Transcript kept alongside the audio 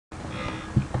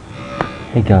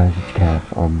Hey guys, it's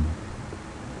Calf.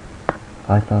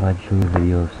 I thought I'd show you a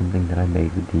video of something that I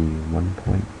made with the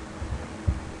 1.6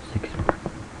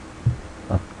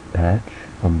 patch.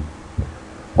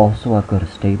 Also I've got a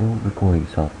stable recording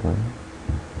software.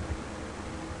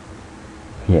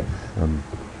 Yes,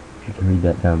 if you can read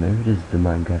that down there, it is the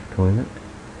Minecraft toilet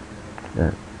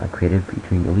that I created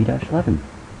featuring Elite-11.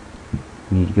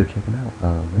 You need to go check him out.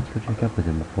 Let's go check up with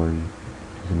him before he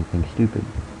does anything stupid.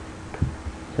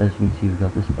 So as you can see, we've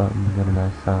got this button, we've got a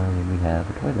nice sign, and we have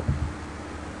a toilet.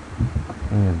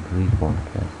 And please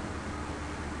broadcast.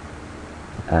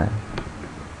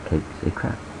 Takes a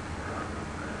crap.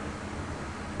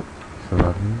 So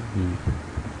lovely,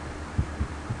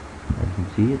 as you can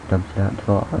see, it dumps it out into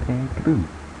the lava, and kaboom.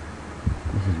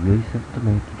 This is really simple to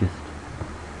make. You just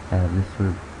have this sort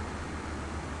of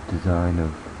design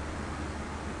of,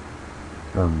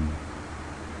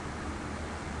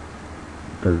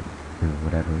 dirt,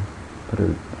 whatever. Put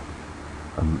a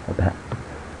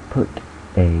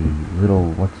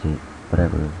little,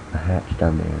 a hatch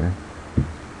down there.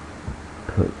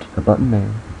 Put a button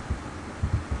there.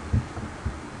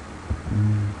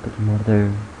 Put some water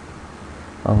there.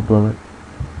 I'll blow it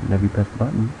whenever you press the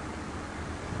button.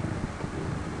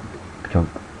 Chunk.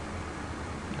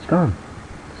 It's gone.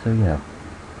 So yeah.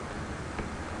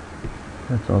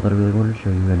 That's all that I really wanted to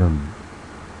show you, and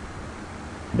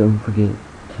don't forget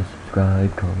to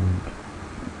subscribe, comment,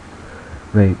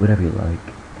 rate, whatever you like.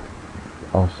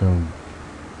 Also,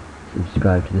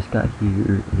 subscribe to this guy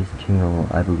here. His channel,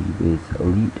 I believe, is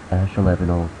Elite-11.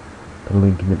 I'll put a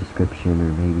link in the description,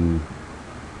 or maybe,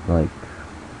 like,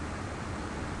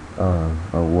 or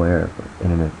wherever,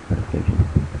 internet notification.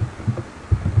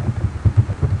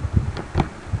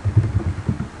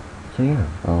 So yeah,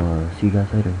 I'll see you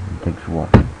guys later, and thanks for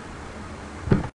watching.